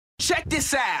Check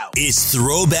this out. It's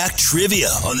Throwback Trivia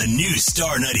on the new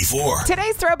Star 94.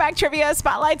 Today's Throwback Trivia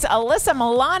spotlights Alyssa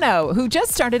Milano, who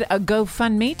just started a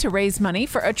GoFundMe to raise money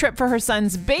for a trip for her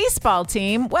son's baseball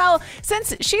team. Well,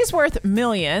 since she's worth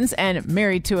millions and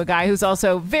married to a guy who's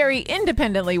also very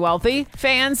independently wealthy,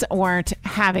 fans weren't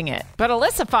having it. But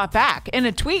Alyssa fought back. In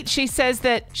a tweet, she says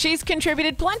that she's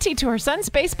contributed plenty to her son's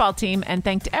baseball team and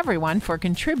thanked everyone for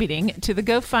contributing to the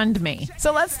GoFundMe.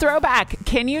 So let's throw back.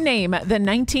 Can you name the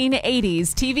 1980s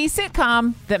TV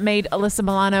sitcom that made Alyssa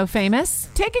Milano famous?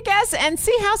 Take a guess and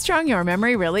see how strong your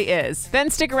memory really is. Then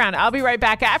stick around. I'll be right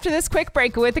back after this quick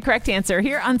break with the correct answer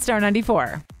here on Star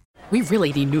 94. We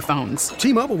really need new phones.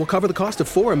 T-Mobile will cover the cost of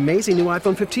 4 amazing new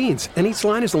iPhone 15s, and each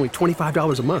line is only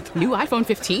 $25 a month. New iPhone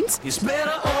 15s? It's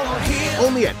better over here.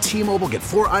 Only at T-Mobile, get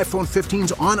 4 iPhone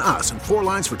 15s on us and 4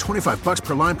 lines for $25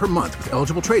 per line per month with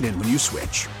eligible trade-in when you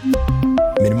switch.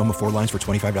 Minimum of 4 lines for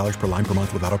 $25 per line per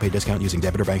month with autopay discount using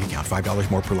debit or bank account.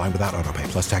 $5 more per line without autopay,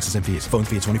 plus taxes and fees. Phone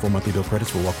fee at 24 monthly bill credits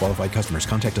for well-qualified customers.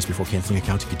 Contact us before canceling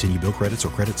account to continue bill credits or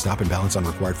credit stop and balance on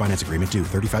required finance agreement due.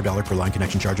 $35 per line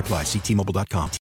connection charge applies. See T-Mobile.com.